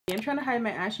I'm trying to hide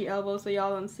my ashy elbow so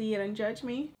y'all don't see it and judge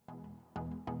me.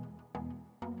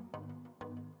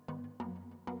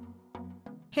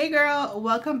 Hey girl,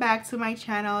 welcome back to my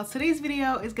channel. Today's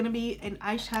video is going to be an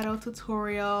eyeshadow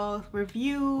tutorial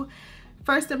review.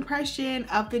 First impression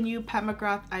of the new Pat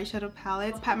Mcgrath eyeshadow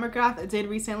palette. Pat Mcgrath did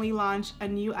recently launch a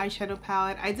new eyeshadow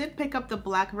palette. I did pick up the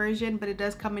black version, but it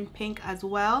does come in pink as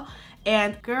well.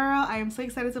 And girl, I am so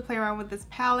excited to play around with this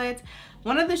palette.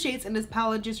 One of the shades in this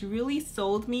palette just really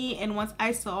sold me, and once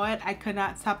I saw it, I could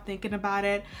not stop thinking about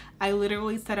it. I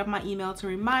literally set up my email to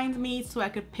remind me so I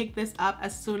could pick this up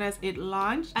as soon as it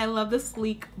launched. I love the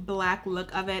sleek black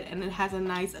look of it, and it has a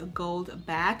nice gold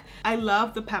back. I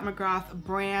love the Pat Mcgrath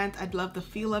brand. I love the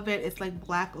feel of it. It's like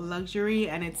black luxury,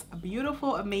 and it's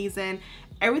beautiful, amazing.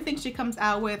 Everything she comes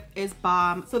out with is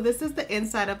bomb. So this is the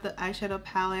inside of the eyeshadow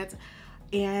palette,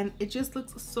 and it just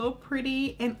looks so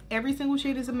pretty, and every single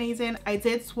shade is amazing. I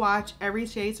did swatch every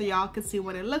shade so y'all can see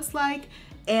what it looks like,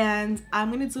 and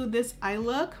I'm gonna do this eye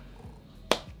look.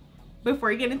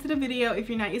 Before you get into the video, if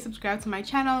you're not yet subscribed to my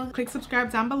channel, click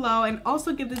subscribe down below, and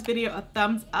also give this video a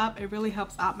thumbs up. It really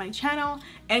helps out my channel.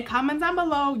 And comment down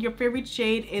below your favorite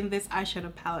shade in this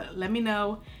eyeshadow palette. Let me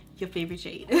know your favorite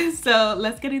shade. So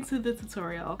let's get into the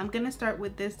tutorial. I'm gonna start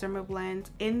with this Dermablend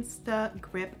Insta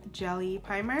Grip Jelly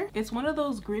Primer. It's one of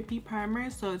those grippy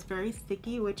primers, so it's very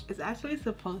sticky, which is actually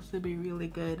supposed to be really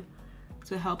good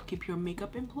to help keep your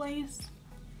makeup in place.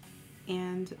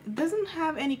 And it doesn't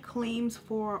have any claims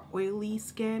for oily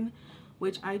skin,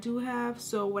 which I do have.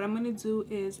 So what I'm gonna do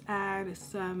is add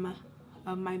some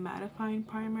of my mattifying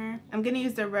primer. I'm gonna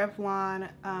use the Revlon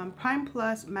Prime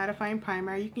Plus mattifying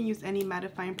primer. You can use any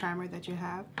mattifying primer that you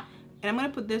have. And I'm gonna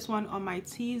put this one on my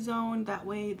T-zone. That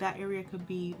way that area could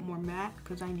be more matte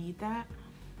because I need that.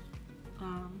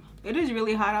 It is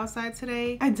really hot outside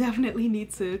today. I definitely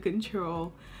need to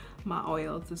control my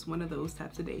oils. It's one of those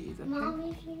types of days. Okay? Mom,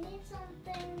 if you need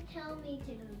something, tell me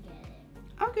to go get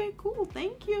it. Okay, cool.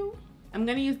 Thank you. I'm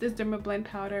gonna use this Dermablend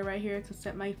powder right here to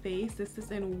set my face. This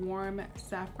is in Warm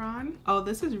Saffron. Oh,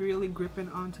 this is really gripping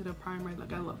onto the primer.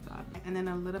 Like, I love that. And then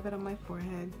a little bit on my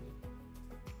forehead.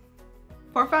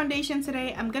 For foundation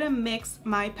today, I'm gonna mix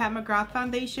my Pat Mcgrath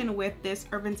foundation with this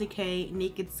Urban Decay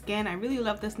Naked Skin. I really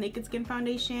love this Naked Skin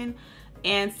foundation.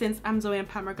 And since I'm doing a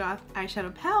Pat Mcgrath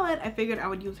eyeshadow palette, I figured I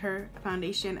would use her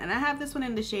foundation. And I have this one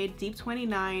in the shade Deep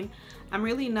 29. I'm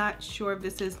really not sure if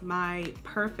this is my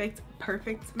perfect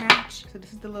match. So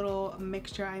this is the little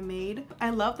mixture I made.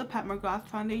 I love the Pat Mcgrath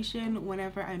foundation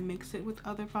whenever I mix it with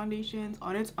other foundations.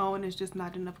 On its own, it's just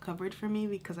not enough coverage for me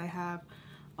because I have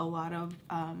a lot of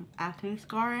acne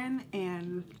scarring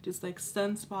and just like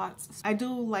sunspots. I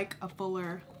do like a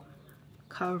fuller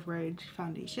coverage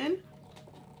foundation.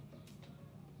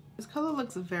 This color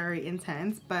looks very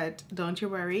intense, but don't you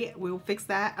worry, we'll fix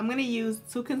that. I'm gonna use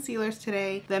two concealers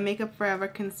today. The Makeup Forever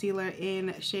concealer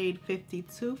in shade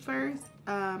 52 first.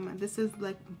 This is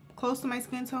like close to my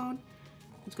skin tone.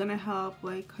 It's gonna help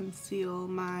like conceal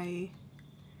my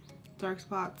dark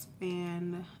spots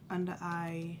and under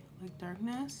eye like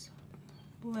darkness.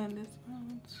 Blend this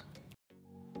out.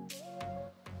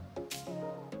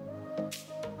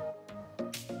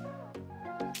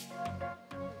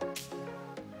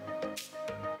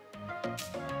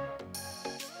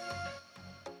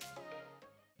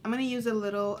 I'm gonna use a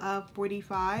little of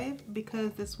 45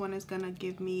 because this one is gonna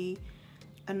give me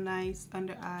a nice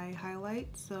under eye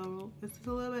highlight. So this is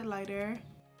a little bit lighter.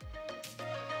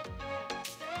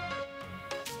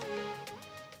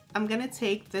 I'm gonna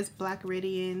take this Black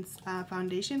Radiance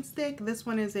foundation stick. This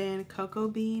one is in Cocoa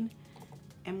Bean.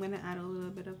 I'm gonna add a little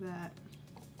bit of that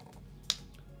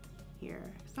here.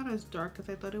 It's not as dark as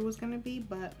I thought it was gonna be,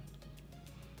 but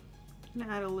I'm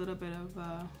gonna add a little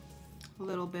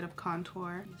bit of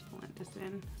contour. Let's blend this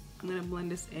in. I'm gonna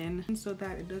blend this in so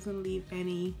that it doesn't leave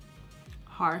any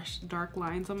harsh dark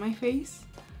lines on my face.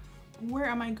 Where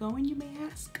am I going, you may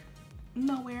ask?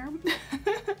 Nowhere.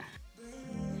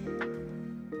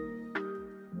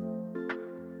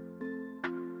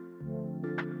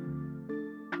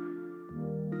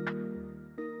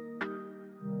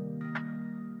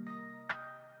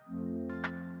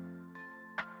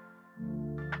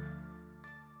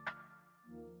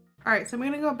 Alright, so I'm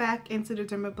going to go back into the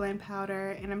Dermablend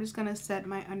powder, and I'm just going to set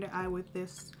my under eye with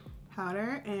this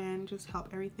powder and just help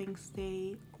everything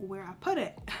stay where I put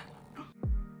it.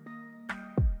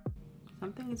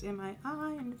 Something is in my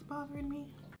eye and it's bothering me.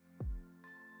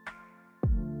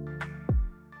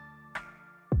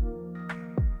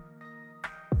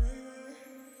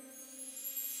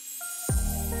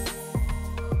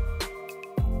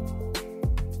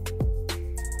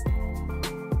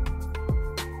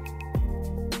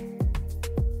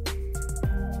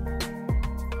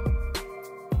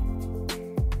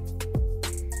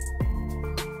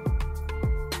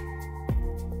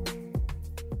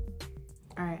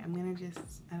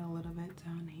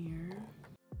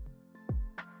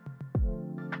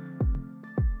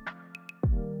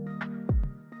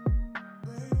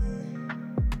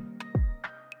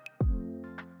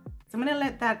 So I'm gonna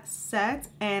let that set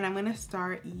and I'm gonna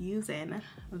start using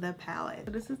the palette.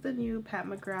 So this is the new Pat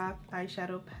Mcgrath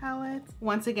eyeshadow palette.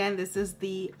 Once again, this is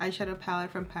the eyeshadow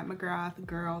palette from Pat Mcgrath.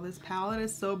 Girl, this palette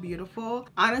is so beautiful.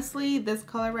 Honestly, this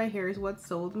color right here is what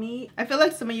sold me. I feel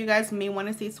like some of you guys may want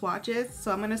to see swatches, so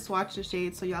I'm gonna swatch the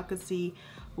shades so y'all can see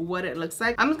what it looks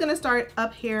like. I'm just gonna start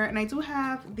up here, and I do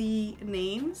have the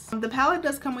names. The palette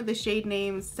does come with the shade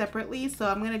names separately, so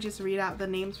I'm gonna just read out the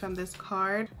names from this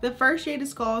card. The first shade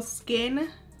is called Skin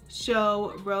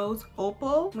Show Rose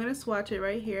Opal. I'm gonna swatch it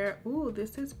right here. Ooh,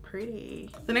 this is pretty.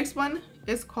 The next one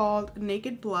is called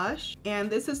Naked Blush, and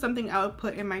this is something I would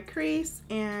put in my crease,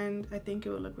 and I think it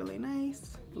would look really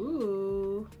nice.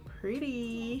 Ooh,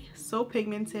 pretty. So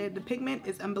pigmented. The pigment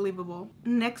is unbelievable.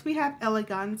 Next we have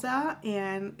Eleganza,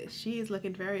 and she is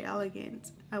looking very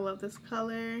elegant. I love this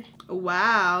color.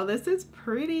 Wow, this is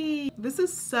pretty. This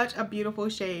is such a beautiful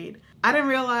shade. I didn't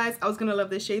realize I was gonna love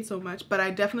this shade so much, but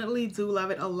I definitely do love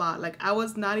it a lot. Like, I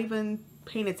was not even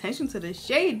paying attention to this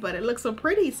shade, but it looks so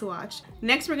pretty. Swatch.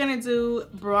 Next we're gonna do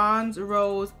Bronze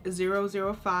Rose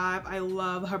 005. I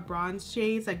love her bronze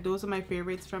shades. Like, those are my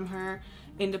favorites from her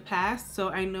in the past, so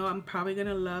I know I'm probably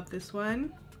gonna love this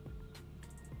one.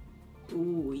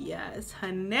 Ooh, yes,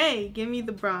 honey, give me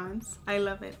the bronze. I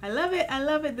love it. I love it. I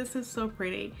love it. This is so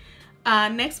pretty.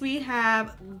 Next we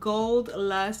have Gold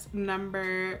Lust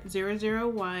number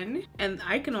 001, and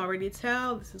I can already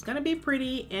tell this is gonna be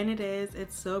pretty, and it is.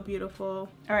 It's so beautiful.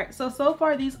 All right, so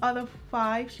far these are the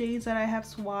 5 shades that I have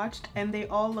swatched, and they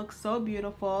all look so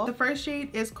beautiful. The first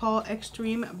shade is called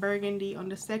Extreme Burgundy on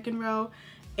the second row,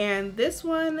 and this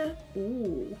one,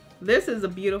 ooh, this is a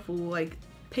beautiful, like,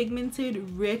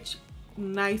 pigmented, rich,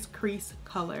 nice crease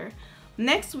color.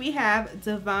 Next we have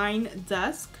Divine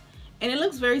Dusk, and it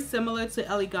looks very similar to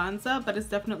Eleganza, but it's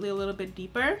definitely a little bit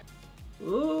deeper.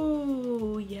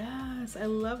 Ooh, yes, I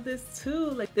love this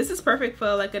too. Like, this is perfect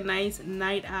for like a nice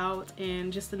night out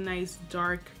and just a nice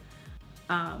dark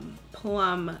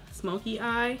plum smoky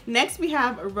eye. Next we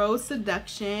have Rose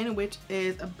Seduction, which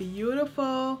is a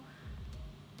beautiful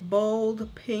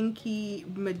bold pinky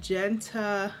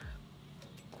magenta,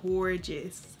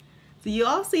 gorgeous. So you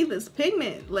all see this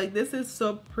pigment, like, this is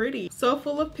so pretty, so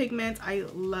full of pigment. I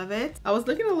love it. I was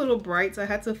looking a little bright, so I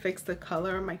had to fix the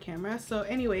color on my camera. So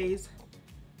anyways,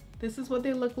 this is what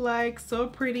they look like. So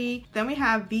pretty. Then we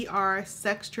have VR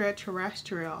Sextra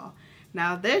Terrestrial.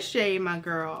 Now this shade, my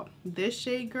girl, this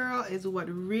shade, girl, is what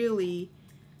really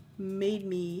made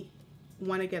me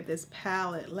want to get this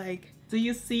palette. Like, do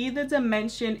you see the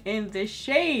dimension in this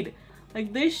shade?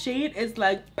 Like, this shade is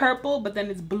like purple, but then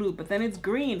it's blue, but then it's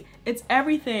green. It's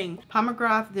everything. Pat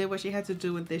Mcgrath did what she had to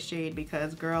do with this shade,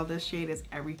 because, girl, this shade is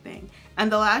everything.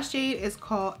 And the last shade is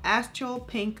called Astral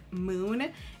Pink Moon,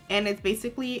 and it's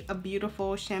basically a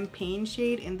beautiful champagne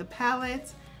shade in the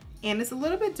palette. And it's a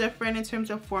little bit different in terms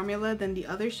of formula than the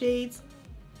other shades.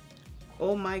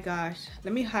 Oh my gosh.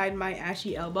 Let me hide my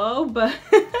ashy elbow, but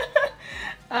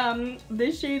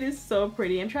this shade is so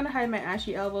pretty. I'm trying to hide my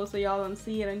ashy elbow so y'all don't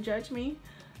see it and judge me.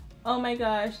 Oh my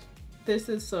gosh, this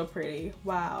is so pretty.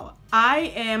 Wow,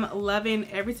 I am loving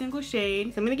every single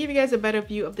shade. So I'm gonna give you guys a better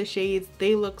view of the shades.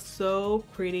 They look so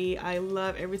pretty. I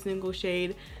love every single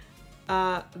shade.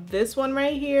 This one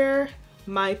right here,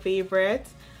 my favorite.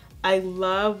 I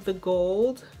love the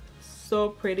gold, so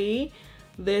pretty.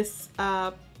 This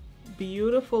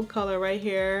beautiful color right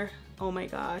here. Oh my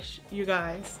gosh, you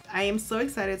guys, I am so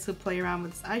excited to play around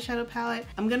with this eyeshadow palette.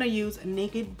 I'm gonna use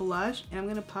Naked Blush, and I'm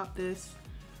gonna pop this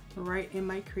right in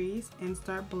my crease and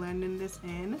start blending this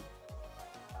in.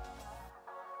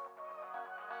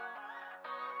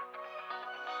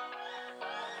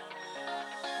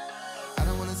 I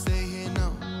don't wanna stay here,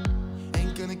 no.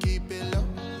 Ain't gonna keep it low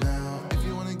now. If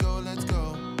you wanna go, let's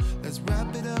go. Let's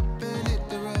wrap it up and hit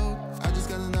the road. I just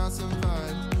got an awesome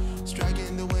vibe,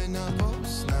 striking the winner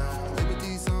post now.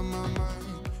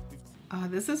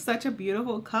 This is such a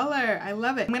beautiful color. I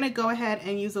love it. I'm gonna go ahead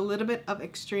and use a little bit of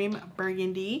Extreme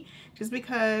Burgundy just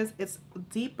because it's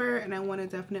deeper and I want to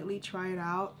definitely try it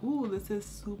out. Ooh, this is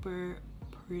super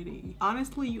pretty.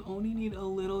 Honestly, you only need a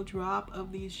little drop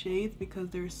of these shades because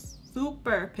they're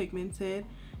super pigmented.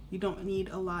 You don't need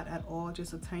a lot at all,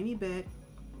 just a tiny bit,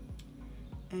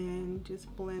 and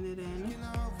just blend it in.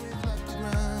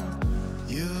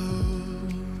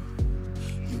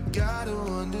 You gotta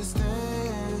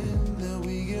understand that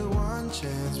we get one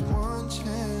chance, one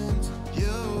chance.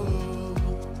 You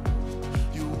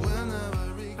will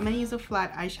never. I'm gonna use a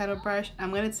flat eyeshadow brush.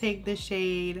 I'm gonna take the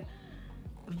shade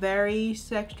Very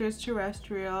Sextra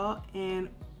Terrestrial, and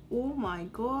oh my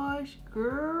gosh,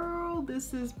 girl,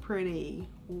 this is pretty.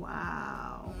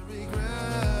 Wow.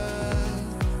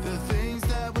 the things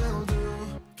that we'll do.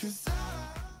 'Cause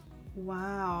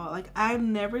Wow, like I've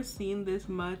never seen this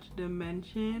much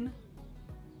dimension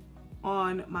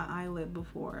on my eyelid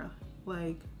before.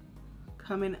 Like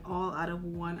coming all out of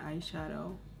one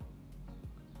eyeshadow.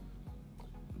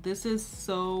 This is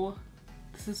so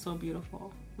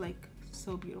beautiful. Like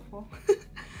so beautiful.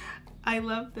 I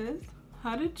love this.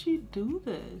 How did she do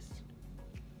this?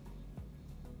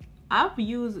 I've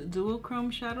used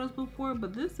duochrome shadows before,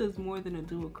 but this is more than a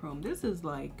duochrome. This is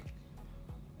like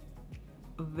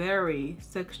very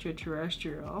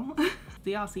extraterrestrial.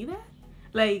 Do y'all see that?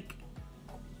 Like,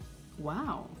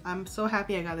 wow. I'm so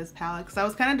happy I got this palette because I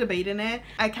was kind of debating it.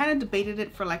 I kind of debated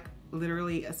it for like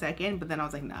literally a second, but then I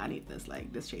was like, nah, I need this.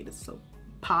 Like, this shade is so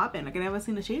popping. Like, I've never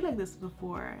seen a shade like this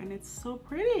before, and it's so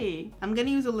pretty. I'm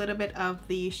gonna use a little bit of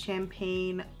the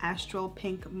Champagne Astral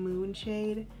Pink Moon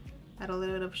shade. Add a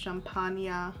little bit of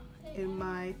Champagne in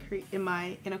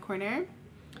my inner corner.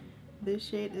 This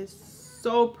shade is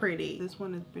so pretty. This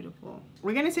one is beautiful.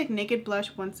 We're gonna take Naked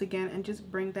Blush once again and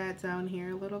just bring that down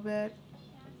here a little bit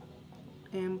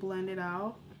and blend it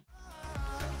out.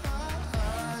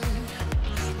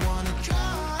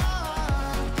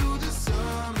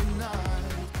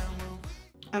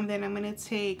 And then I'm gonna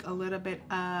take a little bit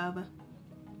of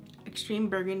Extreme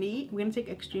Burgundy. We're gonna take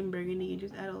Extreme Burgundy and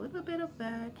just add a little bit of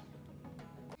that.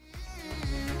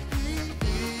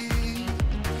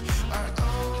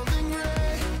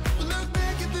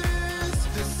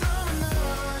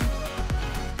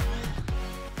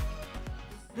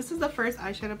 This is the first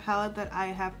eyeshadow palette that I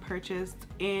have purchased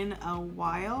in a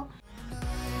while.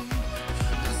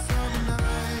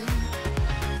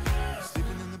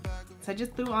 So I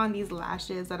just threw on these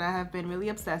lashes that I have been really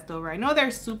obsessed over. I know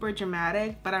they're super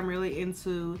dramatic, but I'm really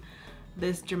into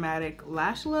this dramatic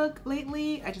lash look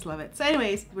lately. I just love it. So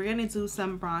anyways, we're gonna do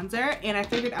some bronzer, and I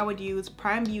figured I would use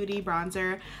Prime Beauty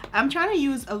bronzer. I'm trying to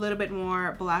use a little bit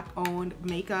more black owned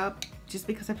makeup just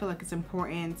because I feel like it's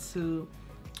important to,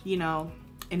 you know,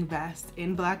 invest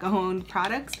in black owned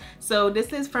products. So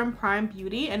this is from Prime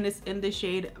Beauty and it's in the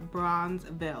shade Bronze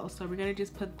Veil. So we're gonna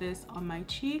just put this on my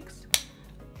cheeks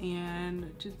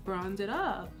and just bronze it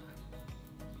up.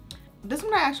 This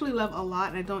one I actually love a lot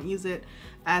and I don't use it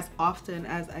as often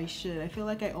as I should. I feel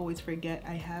like I always forget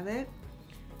I have it,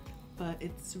 but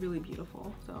it's really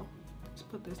beautiful. So just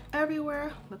put this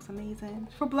everywhere. Looks amazing.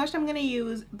 For blush, I'm gonna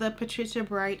use the Patricia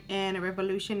Bright and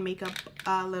Revolution Makeup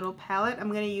little palette.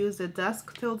 I'm gonna use the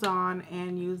Dusk Till Dawn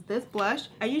and use this blush.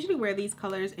 I usually wear these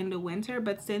colors in the winter,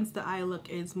 but since the eye look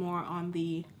is more on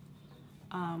the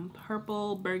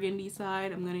purple burgundy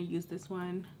side, I'm gonna use this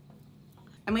one.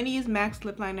 I'm gonna use MAC's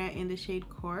lip liner in the shade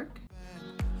Cork.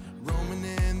 roaming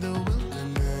in the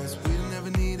wilderness, we'll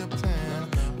never need a plan.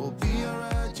 We'll be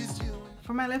alright, just you.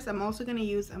 For my lips, I'm also gonna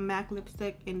use a MAC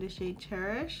lipstick in the shade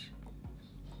Cherish.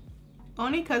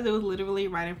 Only because it was literally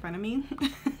right in front of me.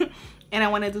 And I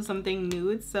want to do something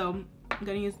nude, so I'm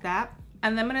gonna use that.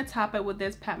 And then I'm gonna top it with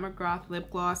this Pat Mcgrath lip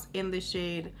gloss in the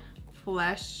shade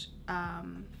Flesh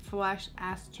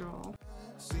Astral.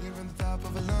 Singing from the top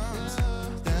of a lungs,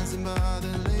 dancing by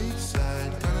the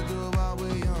lakeside, gonna do it while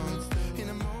we're young. In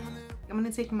a moment, I'm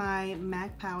gonna take my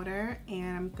MAC powder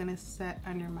and I'm gonna set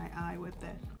under my eye with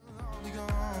it. I'll be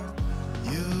gone.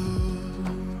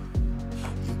 You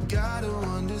gotta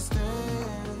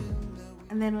understand.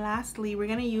 And then lastly, we're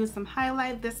gonna use some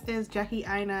highlight. This is Jackie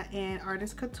Aina and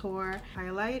Artist Couture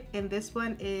highlight, and this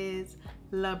one is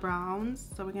La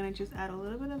Brown's. So we're gonna just add a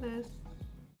little bit of this.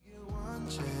 One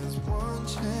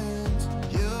chance,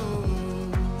 you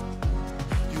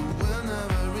will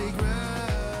never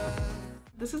regret.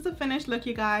 This is the finished look,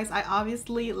 you guys. I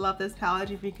obviously love this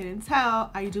palette. If you couldn't tell,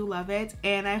 I do love it,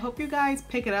 and I hope you guys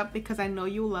pick it up because I know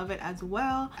you love it as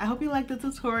well. I hope you liked the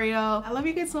tutorial. I love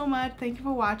you guys so much. Thank you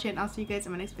for watching. I'll see you guys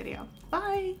in my next video.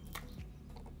 Bye.